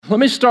Let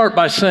me start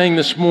by saying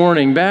this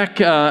morning, back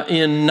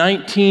in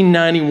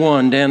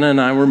 1991, Dana and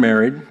I were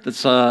married.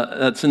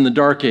 That's in the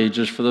dark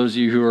ages for those of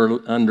you who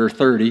are under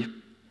 30.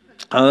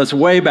 That's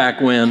way back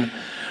when.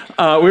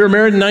 We were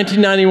married in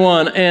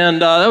 1991,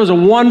 and that was a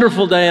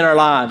wonderful day in our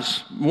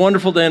lives.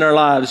 Wonderful day in our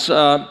lives.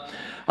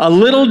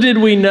 Little did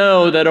we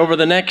know that over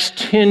the next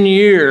 10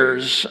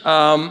 years,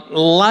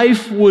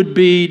 life would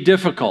be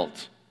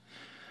difficult.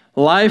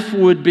 Life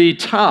would be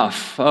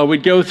tough.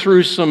 We'd go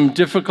through some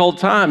difficult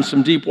times,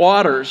 some deep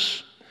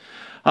waters.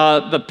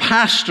 The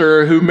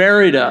pastor who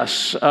married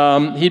us,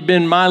 he'd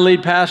been my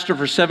lead pastor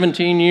for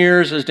 17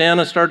 years as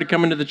Dana started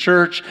coming to the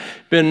church.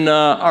 Been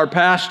our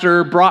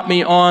pastor, brought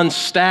me on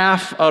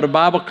staff out of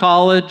Bible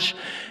college,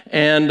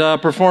 and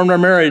performed our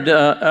marriage.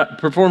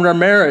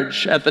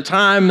 At the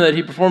time that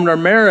he performed our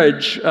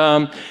marriage,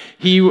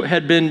 he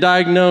had been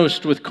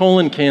diagnosed with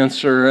colon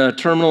cancer, a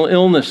terminal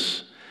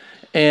illness.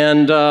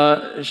 And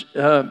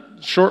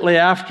shortly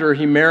after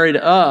he married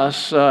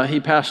us, he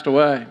passed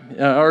away.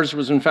 Ours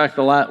was, in fact,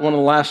 one of the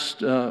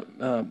last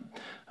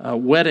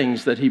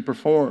weddings that he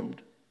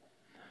performed.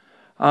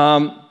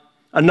 A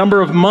number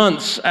of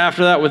months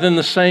after that, within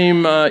the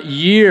same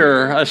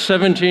year, a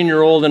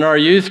 17-year-old in our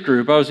youth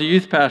group, I was a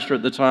youth pastor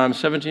at the time,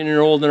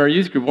 17-year-old in our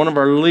youth group, one of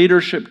our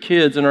leadership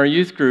kids in our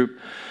youth group,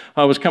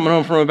 was coming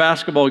home from a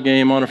basketball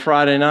game on a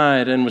Friday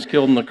night and was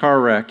killed in a car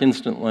wreck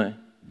instantly.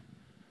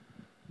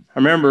 I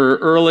remember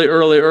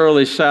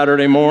early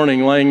Saturday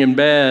morning laying in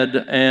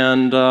bed,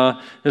 and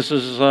this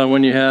is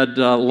when you had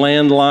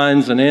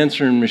landlines and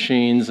answering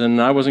machines, and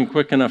I wasn't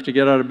quick enough to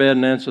get out of bed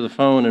and answer the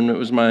phone, and it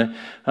was my,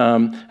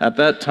 at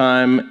that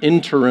time,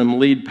 interim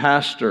lead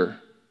pastor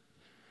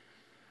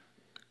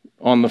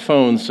on the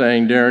phone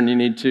saying, "Darren, you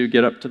need to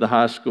get up to the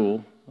high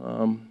school,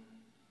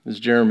 as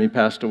Jeremy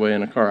passed away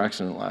in a car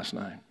accident last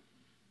night."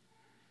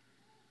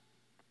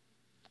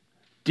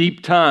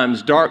 Deep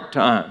times, dark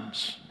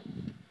times.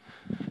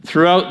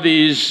 Throughout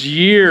these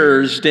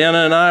years,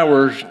 Dana and I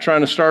were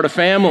trying to start a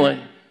family.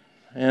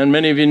 And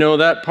many of you know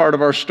that part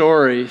of our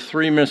story,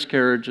 3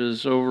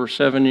 miscarriages over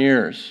 7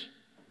 years.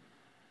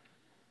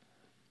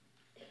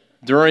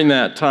 During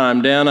that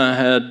time, Dana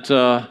had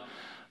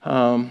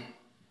a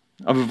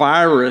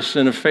virus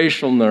in a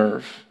facial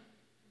nerve.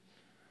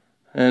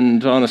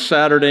 And on a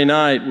Saturday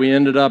night, we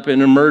ended up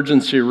in an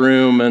emergency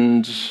room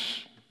and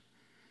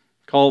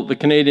call it the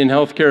Canadian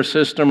healthcare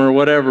system or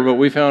whatever, but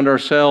we found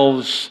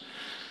ourselves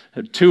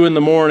at 2 in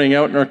the morning,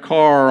 out in her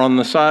car on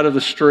the side of the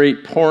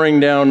street, pouring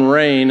down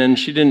rain, and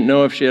she didn't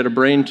know if she had a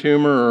brain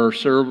tumor or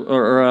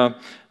cerebral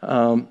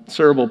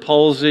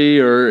palsy,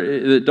 or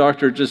the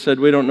doctor just said,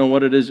 "We don't know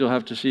what it is, you'll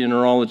have to see a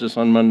neurologist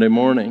on Monday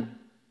morning."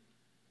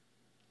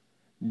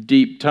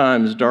 Deep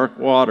times, dark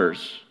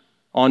waters,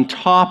 on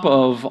top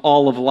of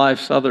all of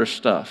life's other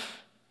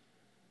stuff.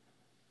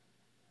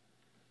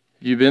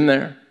 Have you been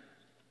there?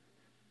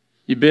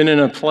 You've been in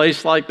a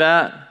place like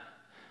that?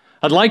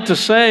 I'd like to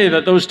say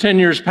that those 10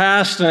 years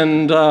passed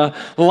and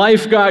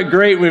life got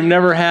great. We've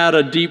never had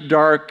a deep,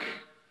 dark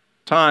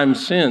time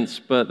since,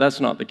 but that's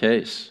not the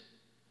case.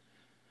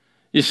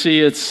 You see,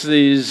 it's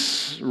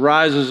these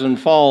rises and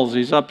falls,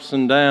 these ups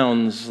and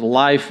downs.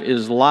 Life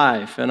is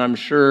life, and I'm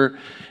sure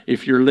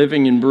if you're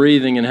living and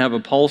breathing and have a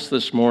pulse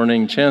this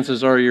morning,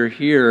 chances are you're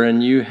here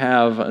and you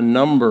have a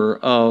number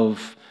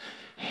of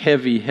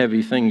heavy,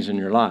 heavy things in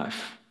your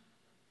life.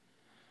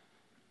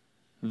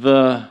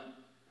 The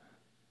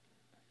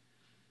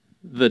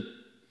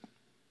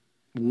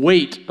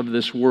weight of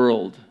this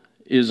world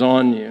is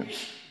on you,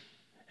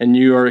 and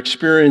you are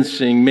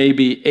experiencing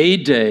maybe a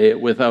day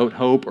without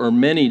hope or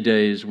many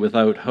days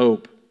without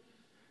hope.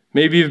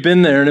 Maybe you've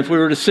been there, and if we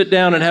were to sit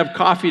down and have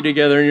coffee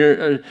together, and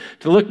you're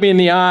to look me in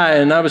the eye,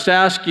 and I was to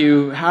ask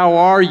you, "How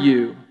are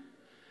you?"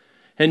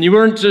 and you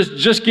weren't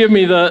just give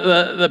me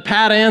the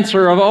pat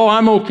answer of, "Oh,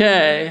 I'm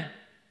okay,"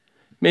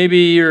 maybe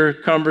your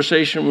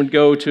conversation would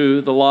go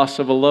to the loss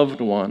of a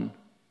loved one.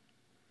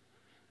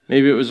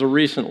 Maybe it was a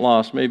recent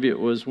loss. Maybe it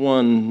was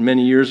one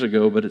many years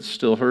ago, but it's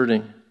still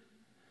hurting.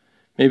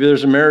 Maybe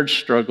there's a marriage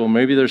struggle.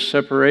 Maybe there's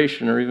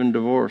separation or even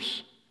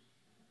divorce.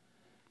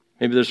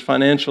 Maybe there's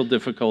financial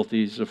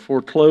difficulties, a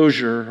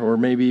foreclosure, or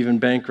maybe even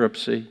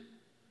bankruptcy.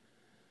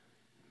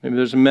 Maybe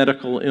there's a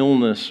medical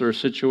illness or a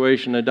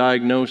situation, a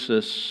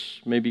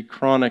diagnosis, maybe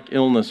chronic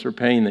illness or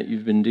pain that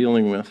you've been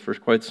dealing with for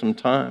quite some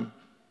time.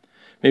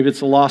 Maybe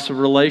it's a loss of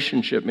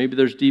relationship. Maybe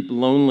there's deep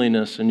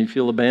loneliness and you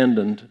feel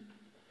abandoned.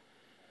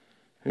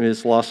 Maybe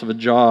it's loss of a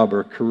job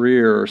or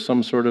career or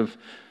some sort of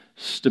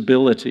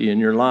stability in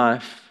your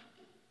life.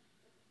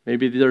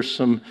 Maybe there's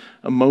some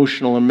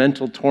emotional and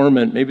mental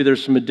torment. Maybe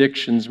there's some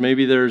addictions.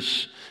 Maybe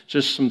there's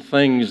just some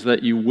things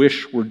that you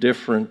wish were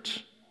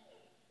different.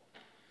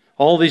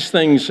 All these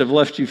things have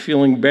left you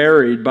feeling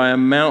buried by a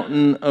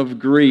mountain of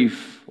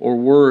grief or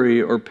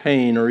worry or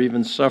pain or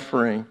even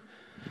suffering.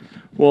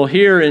 Well,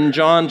 here in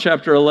John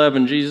chapter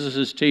 11, Jesus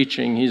is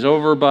teaching. He's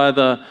over by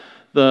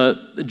the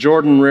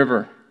Jordan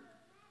River.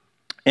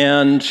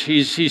 And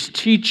he's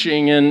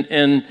teaching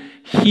and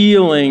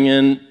healing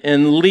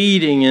and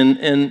leading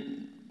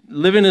and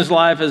living his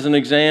life as an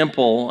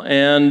example.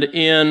 And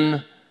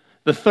in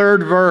The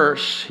third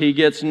verse, he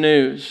gets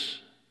news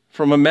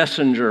from a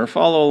messenger.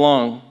 Follow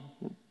along.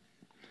 It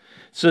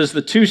says,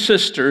 the two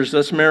sisters,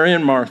 that's Mary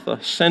and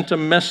Martha, sent a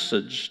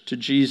message to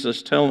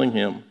Jesus telling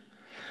him,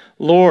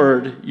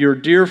 Lord, your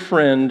dear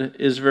friend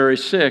is very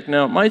sick.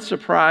 Now, it might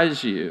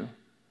surprise you,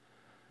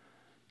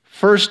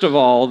 first of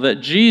all,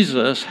 that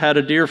Jesus had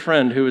a dear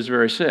friend who was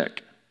very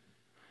sick.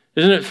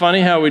 Isn't it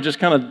funny how we just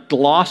kind of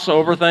gloss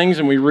over things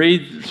and we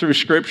read through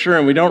Scripture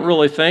and we don't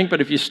really think,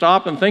 but if you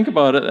stop and think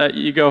about it,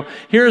 you go,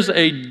 here's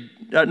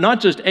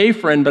not just a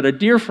friend, but a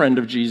dear friend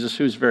of Jesus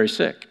who's very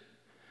sick.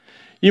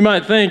 You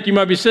might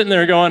be sitting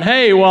there going,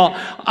 hey, well,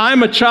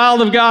 I'm a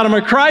child of God, I'm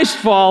a Christ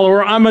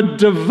follower, I'm a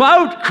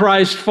devout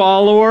Christ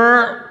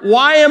follower,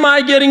 why am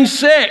I getting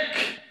sick?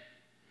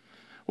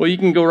 Well, you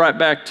can go right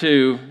back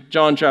to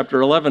John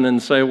chapter 11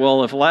 and say,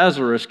 well, if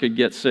Lazarus could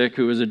get sick,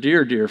 who is a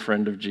dear, dear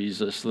friend of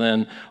Jesus,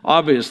 then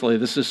obviously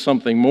this is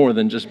something more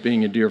than just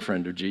being a dear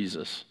friend of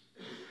Jesus.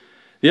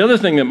 The other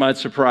thing that might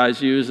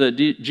surprise you is that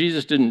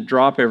Jesus didn't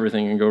drop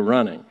everything and go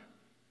running.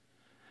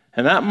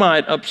 And that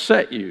might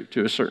upset you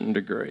to a certain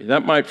degree.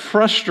 That might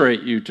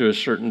frustrate you to a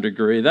certain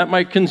degree. That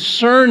might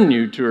concern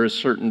you to a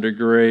certain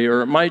degree,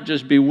 or it might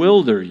just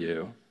bewilder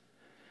you.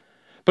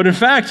 But in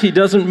fact, he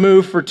doesn't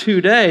move for 2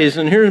 days,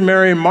 and here's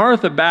Mary and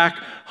Martha back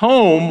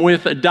home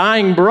with a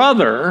dying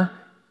brother,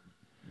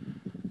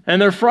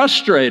 and they're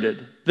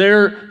frustrated.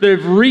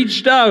 They've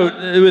reached out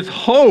with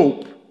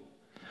hope.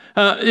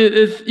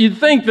 You'd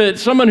think that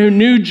someone who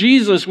knew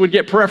Jesus would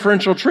get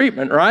preferential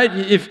treatment, right?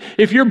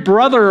 If your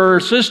brother or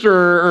sister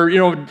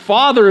or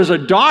father is a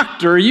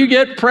doctor, you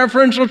get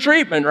preferential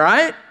treatment,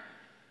 right?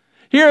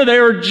 Here they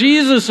were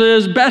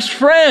Jesus' best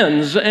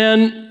friends,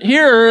 and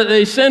here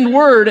they send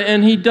word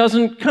and he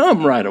doesn't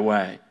come right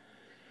away.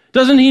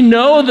 Doesn't he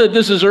know that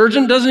this is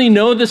urgent? Doesn't he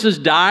know this is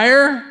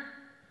dire?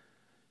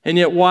 And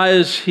yet why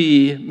is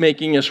he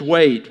making us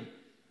wait?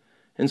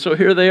 And so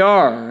here they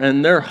are,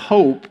 and their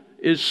hope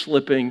is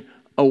slipping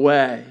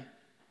away.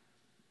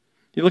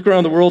 You look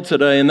around the world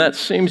today, and that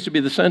seems to be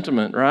the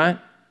sentiment, right?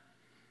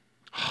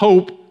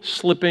 Hope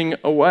slipping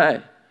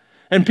away.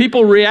 And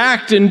people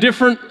react in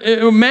different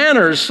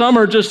manners. Some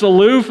are just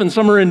aloof and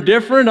some are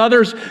indifferent.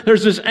 Others,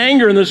 there's this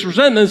anger and this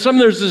resentment. And some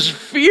there's this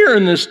fear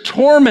and this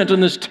torment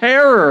and this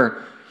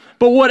terror.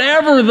 But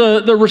whatever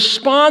the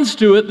response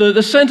to it,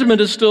 the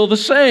sentiment is still the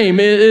same.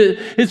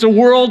 It's a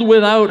world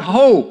without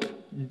hope.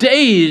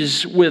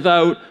 Days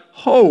without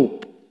hope.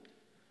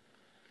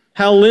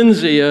 Hal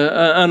Lindsey,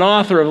 an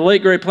author of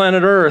Late Great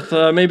Planet Earth,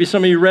 maybe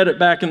some of you read it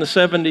back in the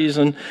 70s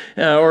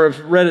or have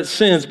read it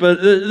since,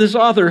 but this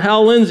author,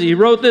 Hal Lindsey, he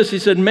wrote this. He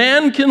said,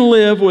 man can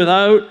live with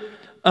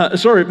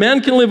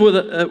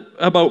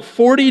about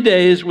 40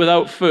 days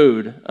without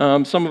food.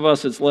 Some of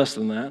us, it's less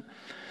than that.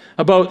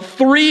 About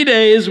 3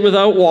 days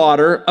without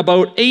water,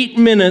 about 8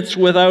 minutes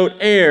without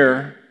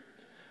air,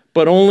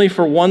 but only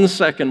for 1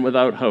 second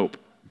without hope.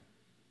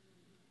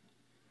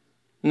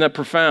 Isn't that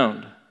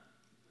profound?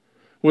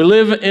 We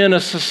live in a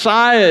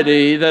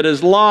society that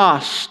has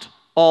lost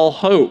all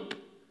hope,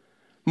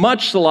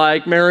 much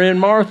like Mary and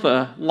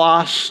Martha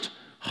lost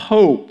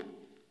hope.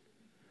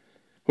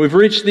 We've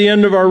reached the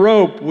end of our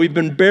rope. We've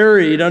been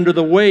buried under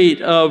the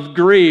weight of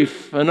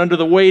grief and under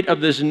the weight of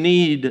this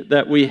need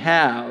that we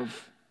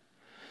have.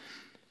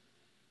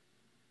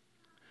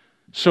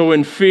 So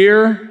in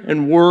fear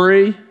and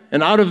worry,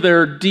 and out of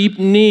their deep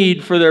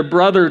need for their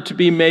brother to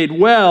be made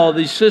well,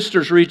 these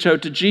sisters reach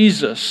out to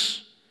Jesus.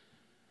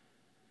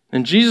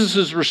 And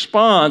Jesus'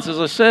 response, as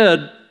I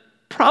said,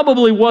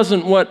 probably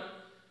wasn't what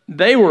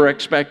they were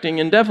expecting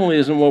and definitely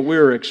isn't what we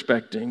were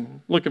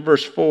expecting. Look at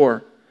verse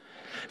 4.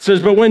 It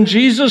says, but when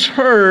Jesus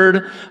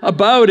heard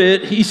about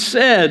it, he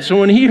said,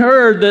 so when he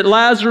heard that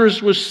Lazarus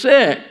was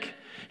sick,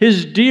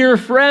 his dear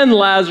friend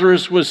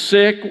Lazarus was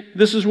sick,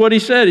 this is what he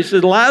said. He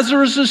said,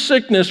 Lazarus'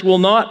 sickness will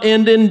not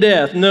end in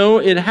death. No,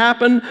 it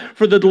happened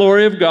for the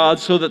glory of God,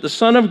 so that the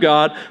Son of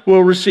God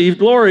will receive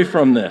glory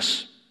from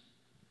this.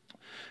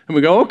 And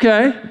we go,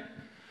 okay.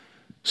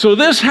 So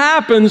this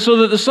happened so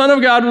that the Son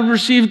of God would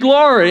receive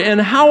glory.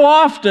 And how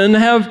often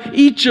have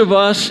each of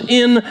us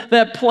in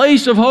that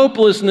place of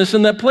hopelessness,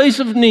 in that place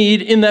of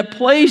need, in that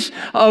place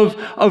of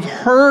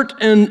hurt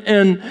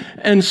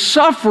and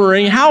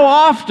suffering, how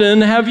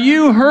often have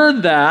you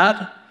heard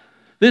that?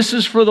 This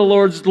is for the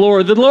Lord's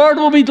glory. The Lord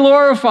will be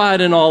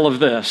glorified in all of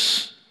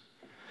this.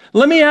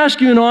 Let me ask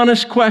you an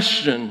honest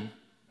question.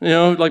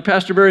 Like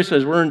Pastor Barry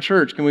says, we're in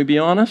church. Can we be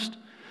honest?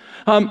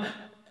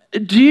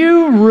 Do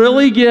you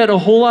really get a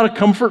whole lot of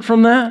comfort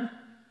from that?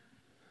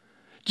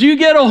 Do you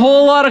get a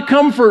whole lot of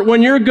comfort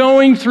when you're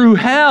going through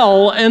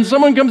hell and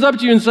someone comes up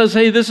to you and says,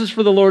 hey, this is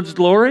for the Lord's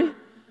glory?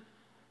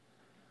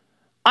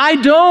 I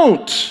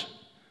don't.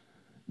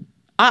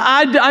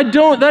 I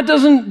don't. That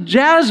doesn't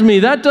jazz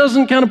me. That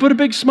doesn't kind of put a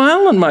big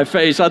smile on my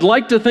face. I'd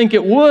like to think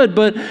it would,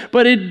 but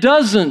it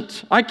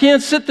doesn't. I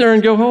can't sit there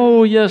and go,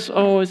 oh, yes,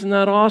 oh, isn't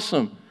that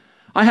awesome?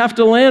 I have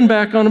to land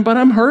back on it, but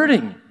I'm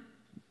hurting.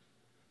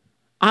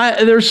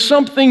 There's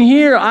something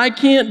here I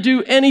can't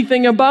do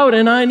anything about,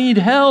 and I need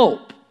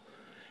help.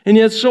 And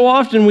yet so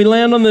often we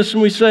land on this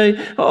and we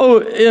say,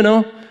 oh,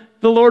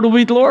 the Lord will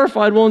be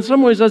glorified. Well, in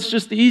some ways, that's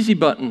just the easy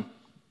button.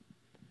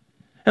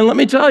 And let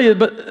me tell you,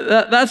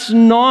 but that's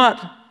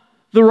not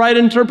the right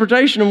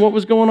interpretation of what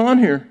was going on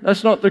here.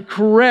 That's not the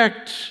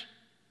correct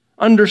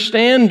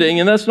understanding,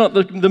 and that's not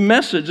the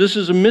message. This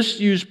is a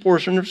misused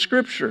portion of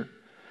Scripture.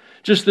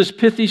 Just this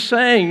pithy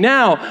saying.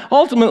 Now,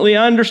 ultimately,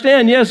 I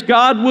understand, yes,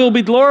 God will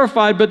be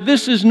glorified, but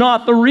this is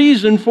not the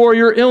reason for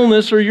your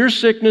illness or your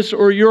sickness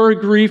or your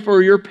grief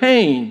or your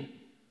pain.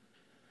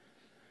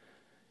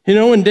 You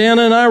know, when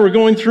Dana and I were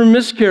going through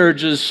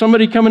miscarriages,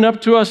 somebody coming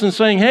up to us and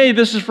saying, hey,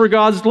 this is for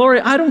God's glory,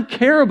 I don't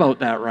care about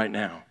that right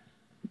now.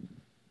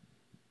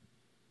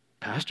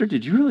 Pastor,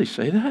 did you really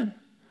say that?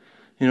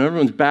 You know,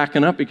 everyone's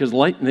backing up because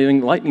they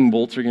think lightning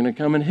bolts are going to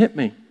come and hit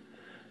me.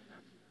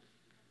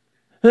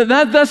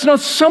 That's not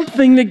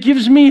something that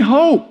gives me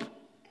hope.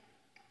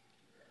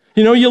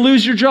 You know, you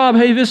lose your job.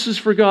 Hey, this is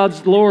for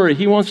God's glory.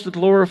 He wants to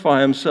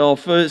glorify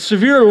himself.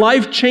 Severe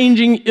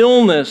life-changing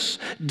illness,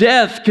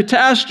 death,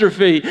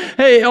 catastrophe.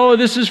 Hey,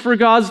 this is for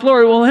God's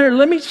glory. Well, here,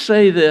 let me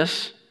say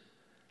this.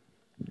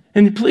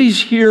 And please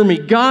hear me.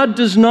 God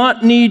does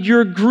not need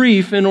your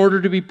grief in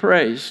order to be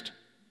praised.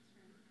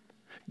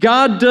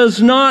 God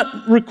does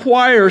not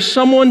require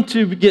someone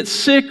to get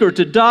sick or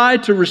to die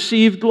to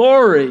receive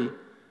glory.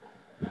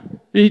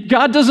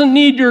 God doesn't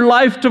need your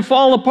life to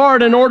fall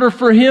apart in order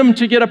for him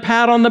to get a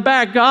pat on the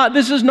back.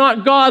 This is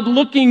not God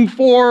looking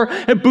for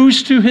a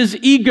boost to his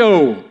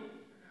ego.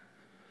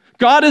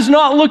 God is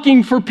not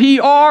looking for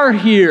PR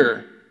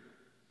here.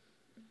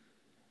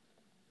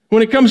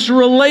 When it comes to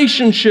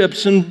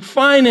relationships and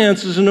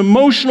finances and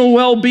emotional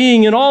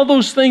well-being and all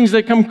those things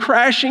that come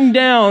crashing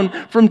down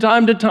from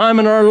time to time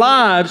in our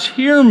lives,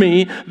 hear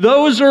me,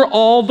 those are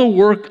all the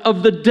work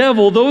of the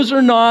devil. Those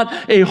are not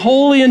a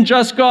holy and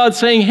just God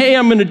saying, hey,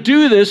 I'm going to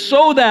do this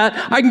so that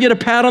I can get a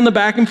pat on the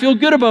back and feel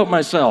good about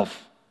myself.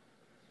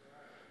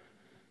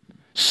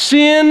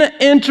 Sin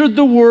entered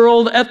the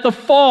world at the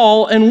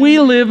fall, and we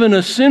live in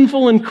a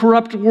sinful and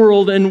corrupt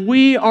world, and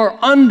we are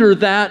under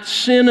that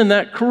sin and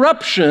that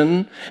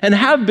corruption and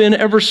have been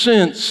ever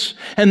since.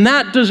 And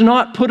that does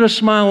not put a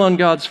smile on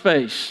God's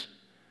face.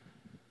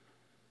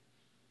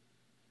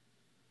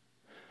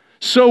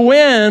 So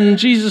when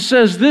Jesus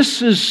says,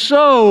 this is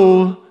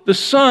so the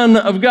Son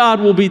of God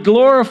will be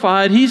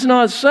glorified, he's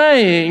not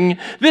saying,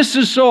 this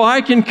is so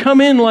I can come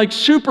in like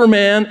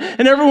Superman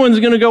and everyone's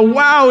going to go,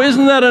 wow,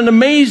 isn't that an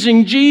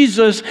amazing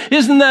Jesus?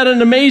 Isn't that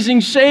an amazing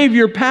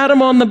Savior? Pat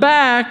him on the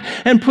back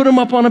and put him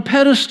up on a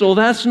pedestal.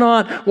 That's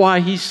not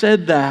why he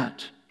said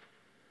that.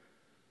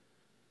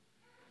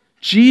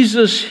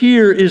 Jesus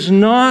here is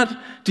not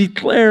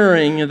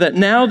declaring that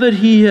now that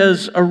he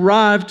has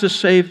arrived to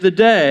save the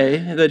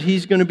day, that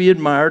he's going to be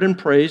admired and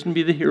praised and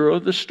be the hero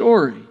of the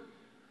story.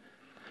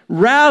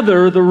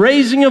 Rather, the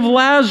raising of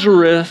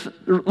Lazarus,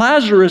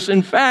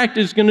 in fact,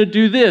 is going to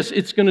do this.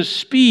 It's going to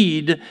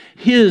speed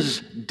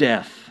his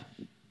death.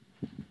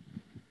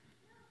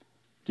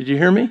 Did you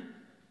hear me?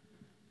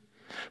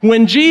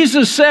 When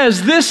Jesus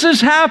says, this is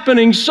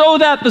happening so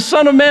that the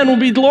Son of Man will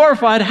be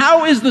glorified,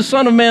 how is the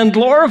Son of Man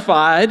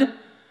glorified?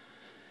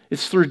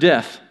 It's through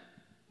death.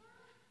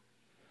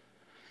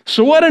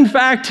 So what in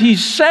fact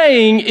he's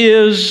saying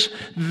is,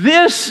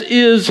 this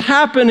is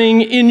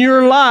happening in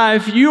your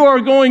life. You are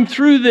going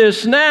through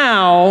this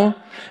now.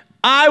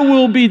 I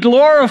will be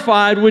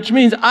glorified, which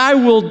means I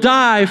will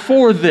die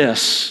for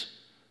this.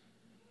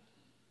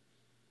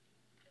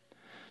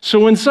 So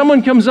when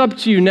someone comes up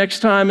to you next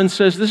time and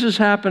says, this is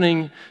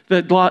happening,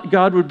 that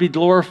God would be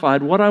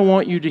glorified, what I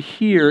want you to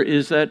hear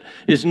is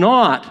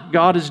not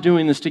God is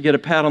doing this to get a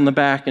pat on the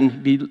back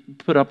and be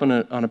put up on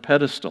a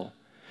pedestal.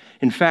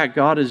 In fact,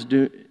 God is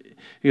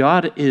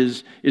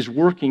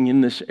working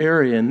in this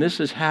area, and this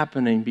is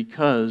happening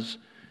because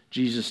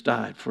Jesus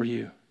died for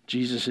you.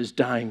 Jesus is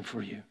dying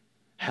for you,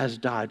 has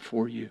died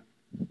for you.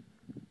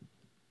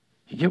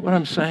 You get what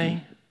I'm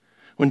saying?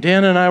 When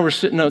Dan and I were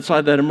sitting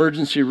outside that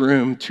emergency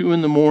room, 2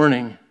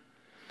 a.m,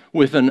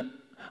 with an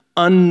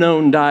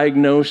unknown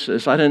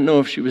diagnosis, I didn't know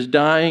if she was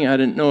dying, I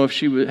didn't know if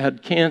she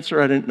had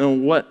cancer, I didn't know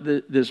what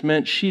this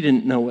meant, she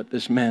didn't know what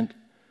this meant.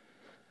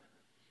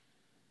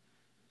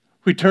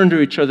 We turned to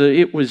each other.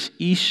 It was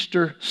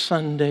Easter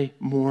Sunday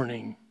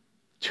morning,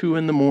 2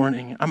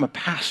 a.m. I'm a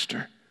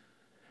pastor.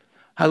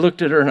 I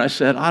looked at her and I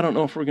said, I don't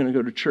know if we're going to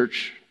go to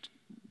church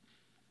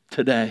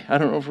today. I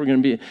don't know if we're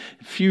going to be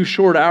a few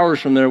short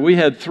hours from there. We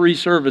had 3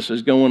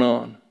 services going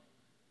on.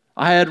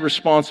 I had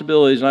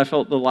responsibilities, and I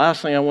felt the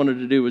last thing I wanted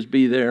to do was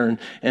be there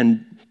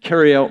and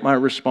carry out my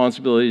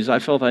responsibilities. I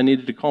felt I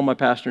needed to call my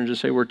pastor and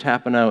just say, we're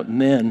tapping out. And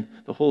then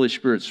the Holy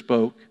Spirit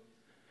spoke.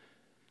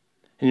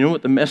 And you know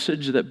what the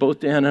message that both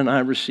Dan and I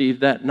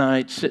received that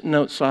night, sitting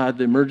outside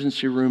the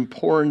emergency room,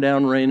 pouring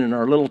down rain in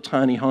our little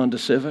tiny Honda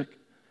Civic?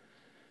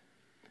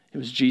 It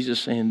was Jesus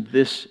saying,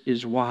 this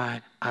is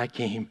why I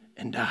came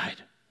and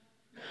died.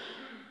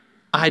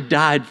 I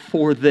died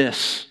for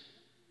this.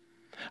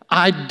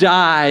 I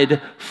died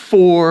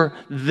for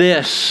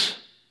this.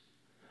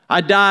 I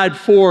died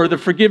for the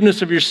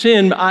forgiveness of your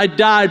sin. I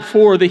died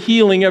for the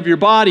healing of your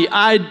body.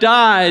 I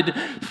died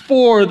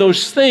for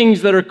those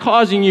things that are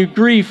causing you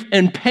grief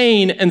and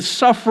pain and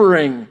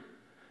suffering.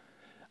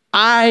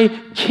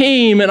 I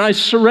came and I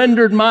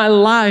surrendered my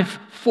life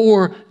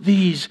for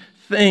these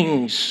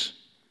things.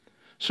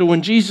 So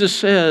when Jesus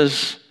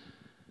says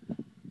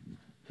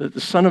that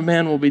the Son of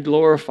Man will be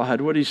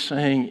glorified, what he's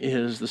saying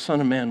is the Son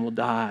of Man will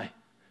die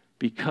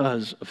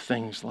because of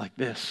things like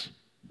this.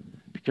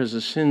 Because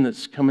the sin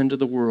that's come into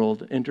the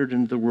world, entered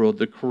into the world,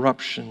 the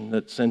corruption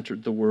that's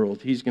entered the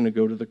world, he's going to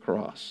go to the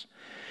cross.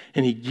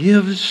 And he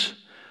gives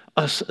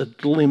us a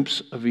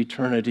glimpse of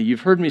eternity.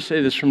 You've heard me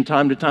say this from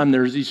time to time.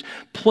 There's these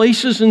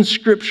places in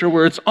Scripture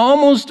where it's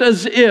almost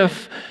as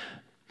if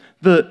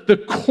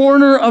the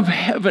corner of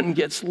heaven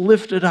gets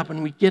lifted up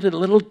and we get a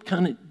little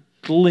kind of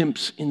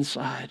glimpse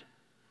inside.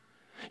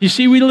 You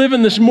see, we live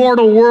in this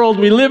mortal world.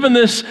 We live in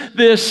this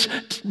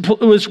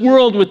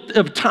world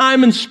of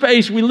time and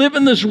space. We live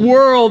in this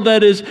world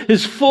that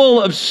is full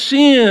of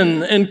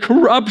sin and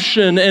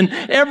corruption. And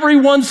every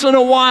once in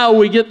a while,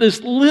 we get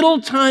this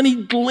little tiny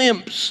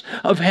glimpse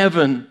of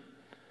heaven.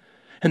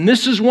 And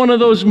this is one of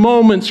those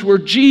moments where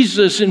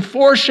Jesus, in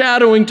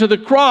foreshadowing to the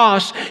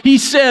cross, he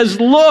says,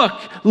 look,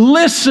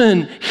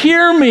 listen,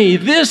 hear me.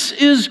 This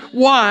is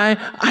why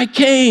I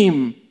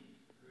came.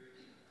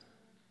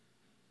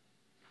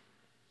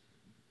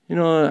 You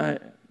know, I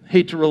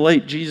hate to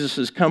relate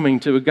Jesus' coming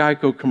to a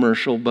Geico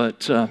commercial,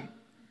 but,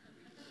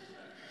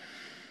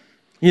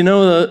 you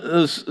know,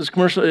 this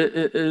commercial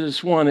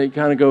is one, it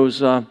kind of goes,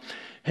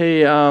 hey,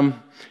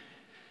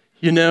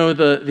 you know,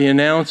 the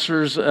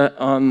announcers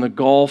on the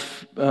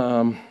golf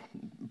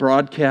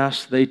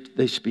broadcast,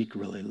 they speak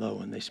really low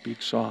and they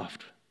speak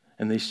soft.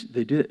 And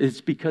they do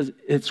it's because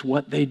it's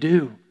what they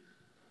do,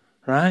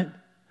 right?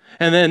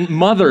 And then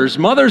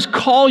mothers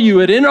call you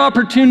at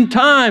inopportune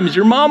times.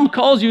 Your mom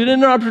calls you at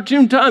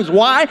inopportune times.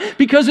 Why?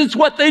 Because it's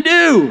what they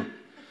do.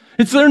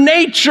 It's their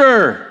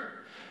nature.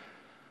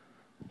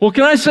 Well,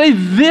 can I say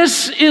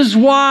this is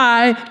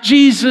why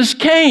Jesus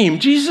came?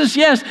 Jesus,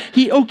 yes,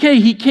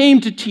 he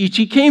came to teach.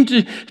 He came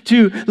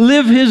to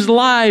live his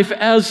life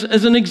as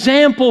an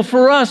example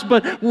for us.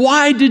 But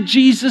why did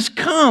Jesus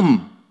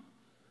come?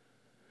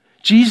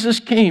 Jesus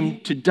came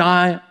to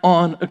die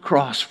on a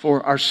cross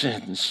for our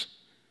sins.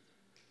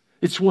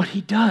 It's what he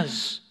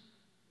does.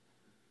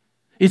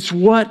 It's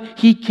what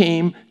he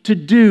came to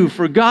do.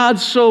 For God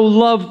so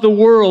loved the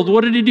world.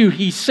 What did he do?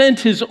 He sent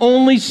his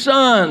only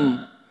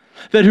Son,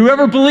 that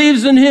whoever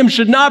believes in him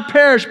should not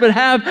perish but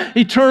have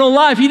eternal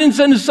life. He didn't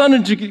send his Son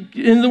into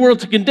the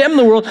world to condemn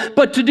the world,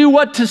 but to do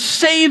what? To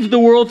save the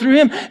world through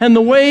him. And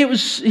the way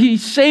he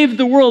saved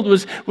the world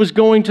was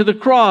going to the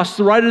cross.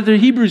 The writer of the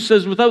Hebrews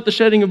says, without the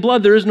shedding of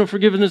blood, there is no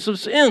forgiveness of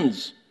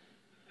sins.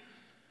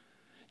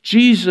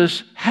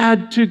 Jesus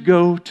had to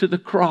go to the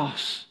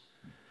cross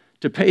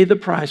to pay the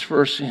price for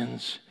our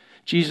sins.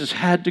 Jesus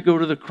had to go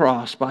to the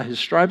cross. By his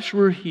stripes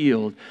we're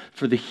healed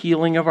for the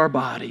healing of our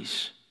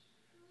bodies.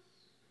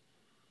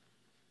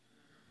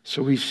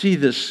 So we see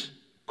this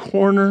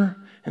corner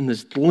and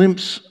this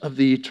glimpse of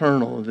the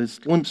eternal, this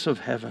glimpse of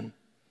heaven.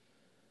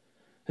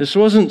 This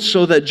wasn't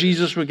so that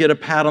Jesus would get a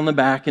pat on the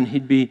back and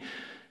he'd be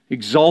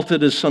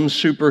exalted as some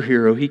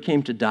superhero. He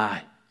came to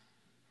die.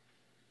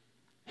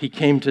 He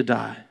came to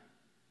die.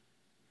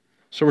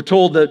 So we're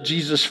told that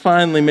Jesus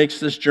finally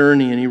makes this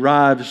journey and he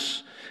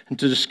arrives and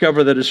to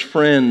discover that his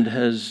friend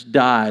has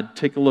died.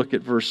 Take a look at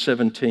verse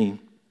 17.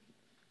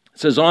 It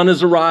says, on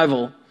his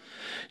arrival,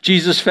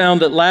 Jesus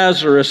found that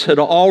Lazarus had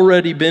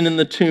already been in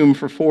the tomb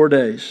for 4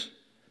 days.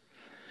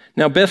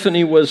 Now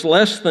Bethany was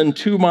less than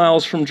 2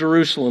 miles from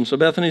Jerusalem. So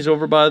Bethany's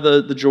over by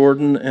the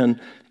Jordan and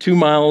 2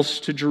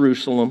 miles to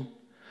Jerusalem.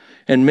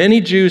 And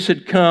many Jews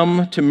had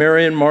come to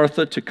Mary and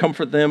Martha to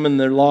comfort them in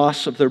their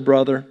loss of their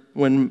brother.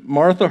 When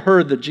Martha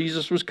heard that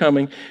Jesus was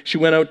coming, she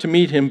went out to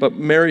meet him, but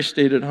Mary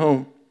stayed at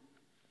home.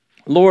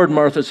 Lord,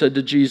 Martha said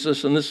to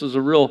Jesus, and this is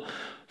a real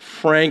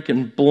frank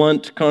and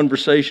blunt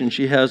conversation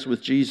she has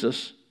with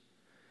Jesus,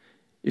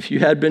 if you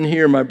had been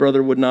here, my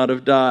brother would not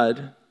have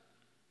died.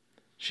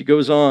 She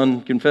goes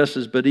on,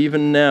 confesses, but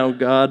even now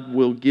God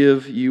will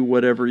give you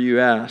whatever you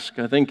ask.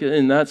 I think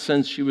in that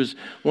sense she was,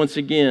 once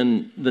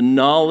again, the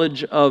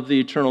knowledge of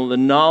the eternal, the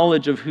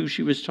knowledge of who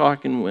she was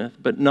talking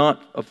with, but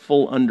not a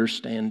full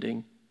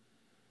understanding.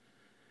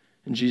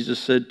 And Jesus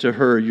said to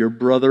her, your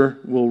brother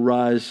will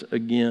rise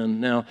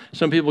again. Now,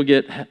 some people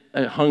get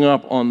hung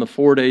up on the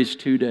 4 days,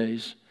 2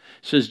 days.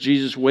 It says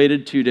Jesus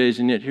waited 2 days,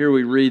 and yet here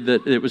we read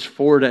that it was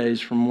 4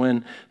 days from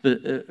when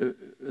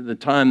the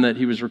time that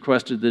he was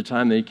requested to the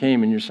time that he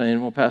came. And you're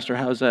saying, well, Pastor,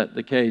 how's that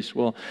the case?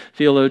 Well,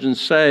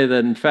 theologians say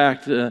that, in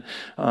fact,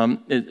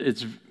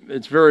 it's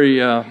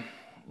very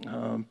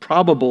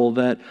probable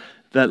that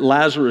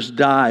Lazarus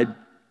died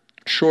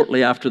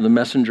shortly after the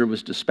messenger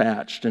was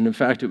dispatched. And in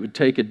fact, it would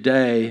take a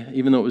day,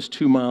 even though it was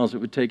 2 miles, it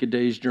would take a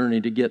day's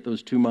journey to get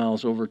those 2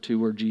 miles over to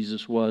where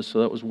Jesus was. So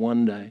that was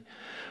 1 day.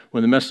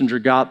 When the messenger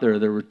got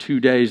there were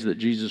 2 days that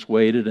Jesus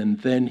waited, and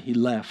then he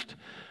left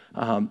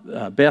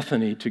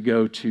Bethany to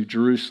go to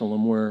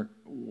Jerusalem where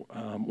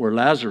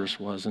Lazarus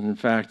was. And in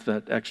fact,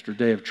 that extra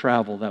day of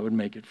travel, that would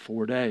make it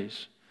 4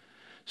 days.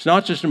 It's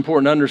not just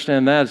important to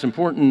understand that, it's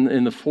important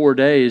in the 4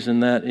 days,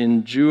 and that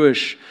in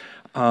Jewish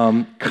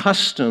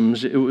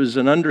customs, it was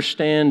an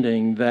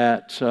understanding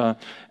that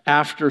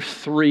after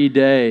 3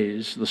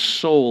 days, the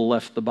soul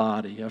left the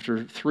body.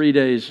 After 3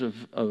 days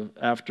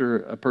after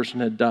a person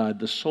had died,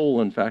 the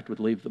soul, in fact, would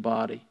leave the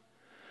body.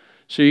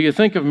 So you can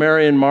think of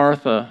Mary and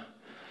Martha.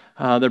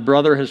 Their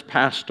brother has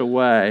passed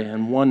away,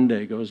 and 1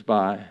 day goes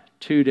by,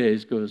 2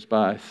 days goes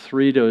by,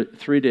 3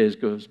 days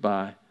goes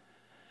by.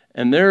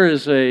 And there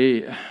is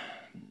a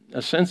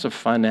sense of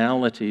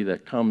finality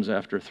that comes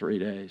after 3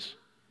 days.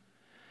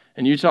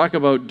 And you talk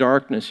about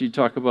darkness, you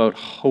talk about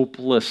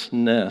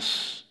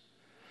hopelessness.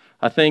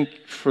 I think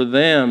for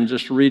them,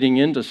 just reading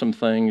into some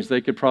things,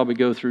 they could probably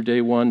go through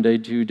day 1, day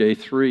 2, day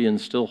 3 and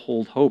still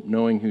hold hope,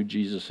 knowing who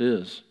Jesus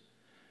is,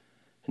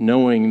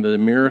 knowing the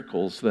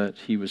miracles that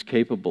he was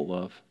capable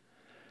of.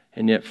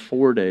 And yet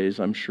 4 days,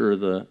 I'm sure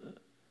the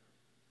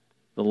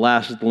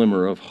last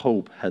glimmer of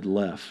hope had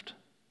left.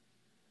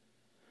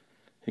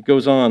 It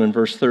goes on in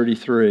verse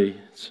 33. It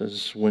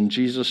says, when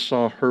Jesus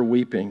saw her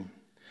weeping,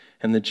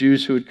 and the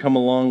Jews who had come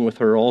along with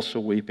her also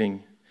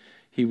weeping,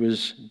 he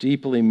was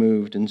deeply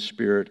moved in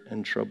spirit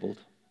and troubled.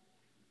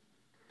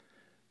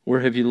 Where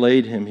have you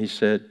laid him? He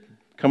said.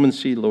 Come and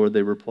see, Lord,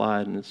 they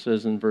replied. And it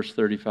says in verse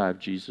 35,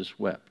 Jesus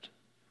wept.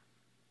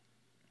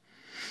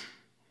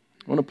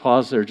 I want to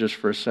pause there just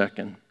for a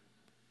second.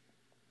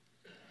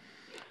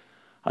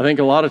 I think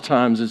a lot of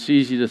times it's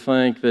easy to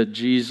think that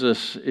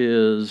Jesus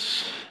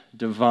is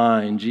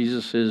divine.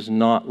 Jesus is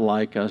not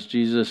like us.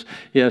 Jesus,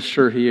 yes,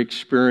 sure, he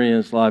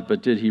experienced life,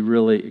 but did he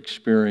really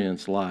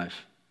experience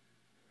life?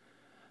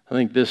 I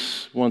think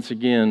this, once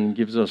again,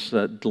 gives us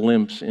that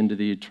glimpse into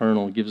the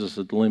eternal, gives us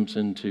a glimpse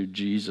into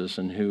Jesus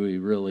and who he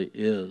really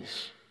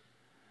is.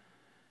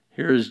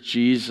 Here is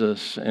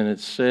Jesus, and it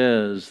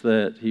says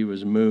that he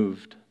was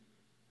moved.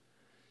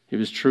 He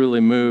was truly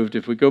moved.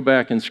 If we go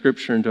back in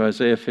Scripture into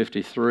Isaiah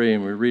 53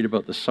 and we read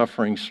about the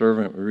suffering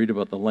servant, we read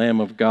about the Lamb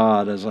of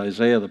God, as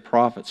Isaiah the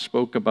prophet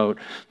spoke about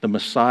the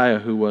Messiah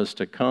who was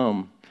to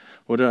come.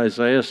 What did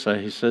Isaiah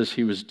say? He says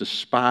he was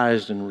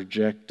despised and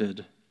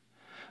rejected,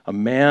 a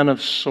man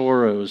of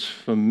sorrows,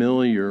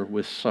 familiar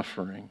with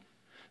suffering.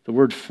 The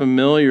word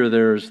familiar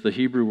there is the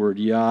Hebrew word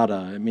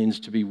yada. It means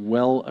to be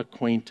well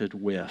acquainted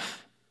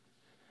with.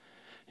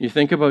 You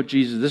think about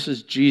Jesus. This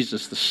is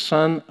Jesus, the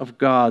Son of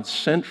God,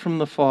 sent from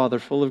the Father,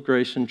 full of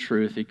grace and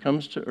truth. He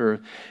comes to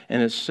earth,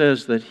 and it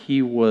says that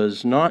he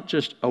was not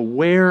just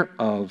aware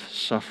of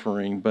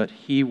suffering, but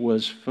he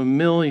was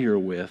familiar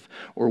with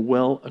or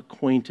well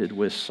acquainted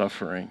with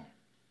suffering.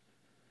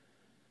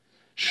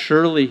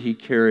 Surely he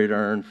carried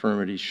our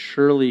infirmities.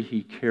 Surely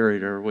he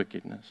carried our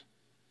wickedness.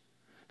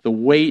 The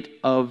weight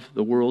of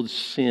the world's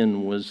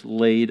sin was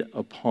laid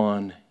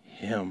upon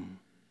him.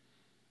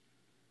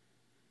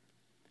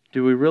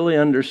 Do we really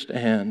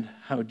understand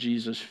how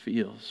Jesus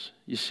feels?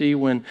 You see,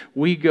 when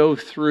we go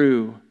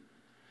through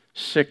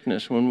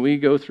sickness, when we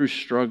go through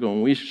struggle,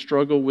 when we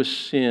struggle with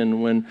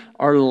sin, when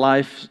our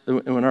lives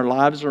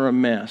are a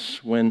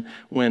mess, when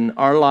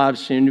our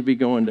lives seem to be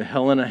going to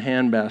hell in a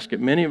handbasket,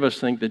 many of us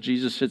think that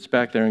Jesus sits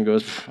back there and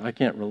goes, I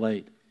can't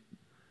relate.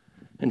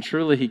 And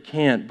truly he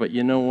can't, but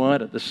you know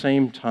what? At the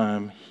same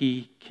time,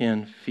 he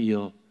can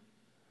feel.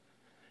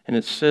 And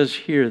it says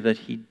here that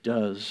he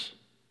does.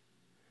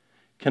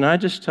 Can I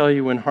just tell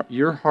you, when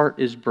your heart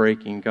is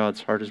breaking,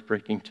 God's heart is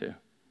breaking too.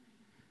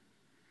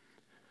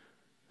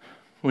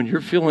 When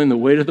you're feeling the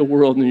weight of the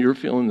world and you're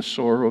feeling the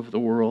sorrow of the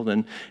world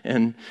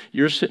and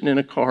you're sitting in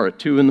a car at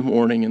 2 a.m.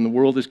 and the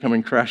world is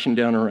coming crashing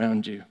down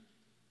around you,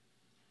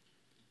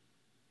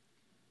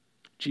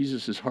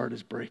 Jesus' heart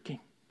is breaking.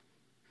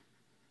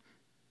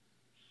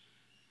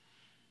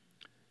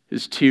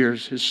 His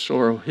tears, his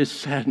sorrow, his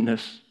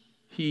sadness,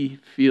 he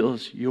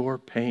feels your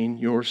pain,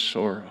 your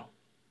sorrow.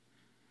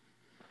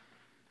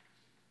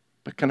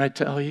 But can I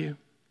tell you,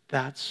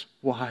 that's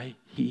why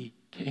he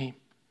came.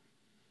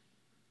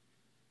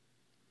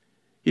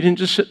 He didn't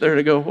just sit there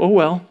to go, oh,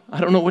 well, I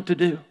don't know what to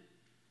do.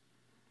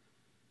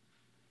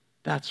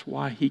 That's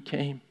why he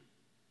came.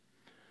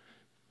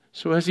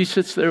 So as he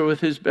sits there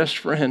with his best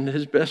friend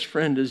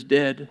is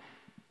dead.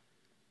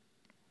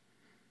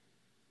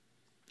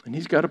 And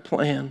he's got a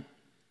plan.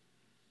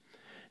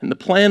 And the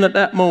plan at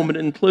that moment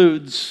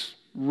includes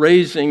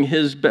raising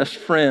his best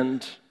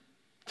friend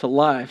to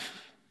life.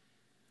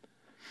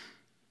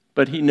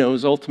 But he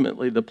knows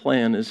ultimately the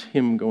plan is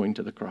him going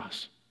to the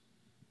cross.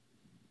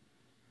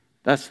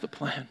 That's the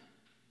plan.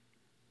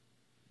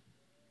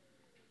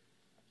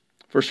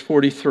 Verse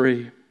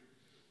 43.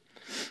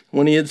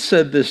 When he had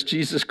said this,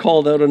 Jesus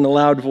called out in a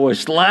loud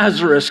voice,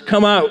 Lazarus,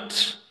 come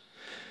out.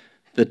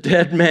 The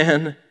dead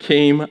man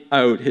came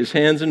out, his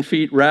hands and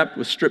feet wrapped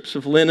with strips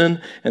of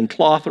linen and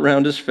cloth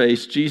around his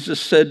face.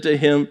 Jesus said to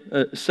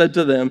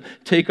them,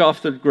 take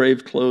off the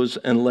grave clothes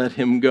and let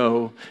him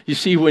go. You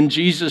see, when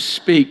Jesus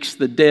speaks,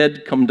 the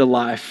dead come to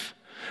life.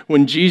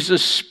 When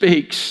Jesus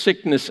speaks,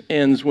 sickness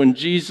ends. When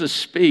Jesus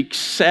speaks,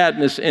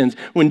 sadness ends.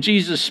 When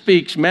Jesus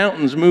speaks,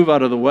 mountains move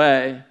out of the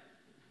way.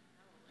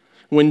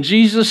 When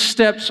Jesus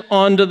steps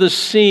onto the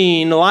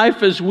scene,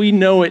 life as we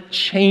know it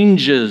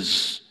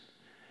changes.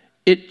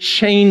 It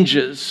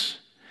changes.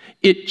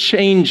 It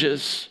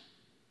changes.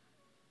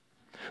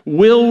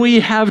 Will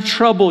we have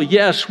trouble?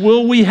 Yes.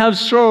 Will we have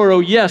sorrow?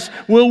 Yes.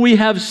 Will we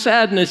have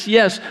sadness?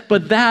 Yes.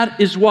 But that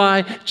is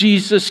why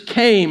Jesus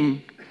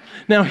came.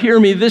 Now hear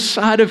me, this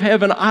side of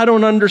heaven, I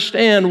don't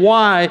understand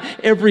why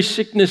every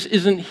sickness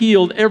isn't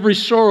healed, every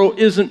sorrow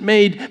isn't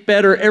made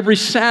better, every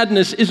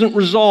sadness isn't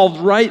resolved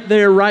right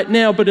there, right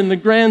now. But in the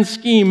grand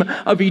scheme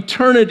of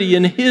eternity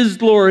and His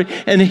glory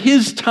and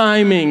His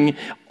timing,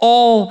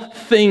 all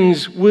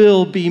things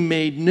will be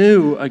made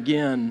new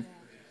again.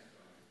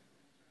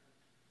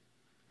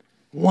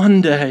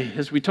 One day,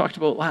 as we talked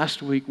about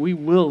last week, we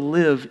will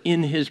live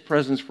in His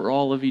presence for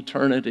all of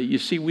eternity. You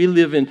see, we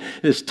live in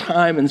this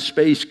time and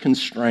space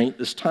constraint,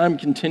 this time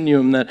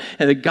continuum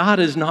that God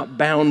is not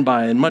bound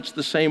by. In much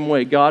the same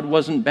way, God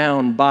wasn't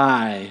bound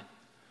by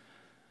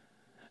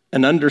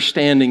an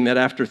understanding that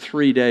after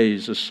 3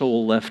 days, a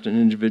soul left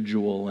an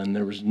individual and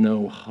there was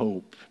no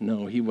hope.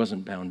 No, He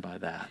wasn't bound by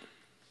that.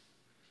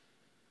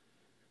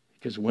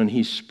 Because when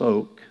He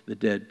spoke, the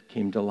dead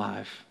came to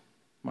life.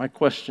 My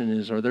question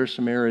is, are there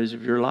some areas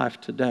of your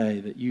life today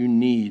that you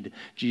need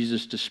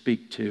Jesus to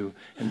speak to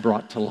and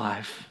brought to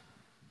life?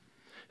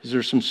 Is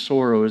there some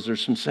sorrow? Is there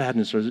some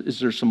sadness? Or is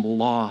there some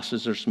loss?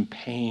 Is there some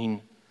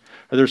pain?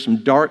 Are there some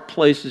dark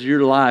places in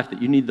your life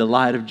that you need the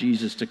light of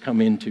Jesus to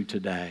come into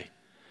today?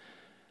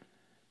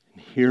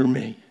 And hear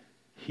me,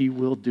 He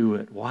will do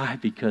it. Why?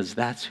 Because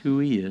that's who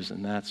He is,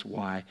 and that's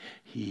why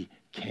He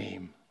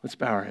came. Let's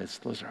bow our heads,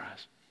 close our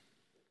eyes.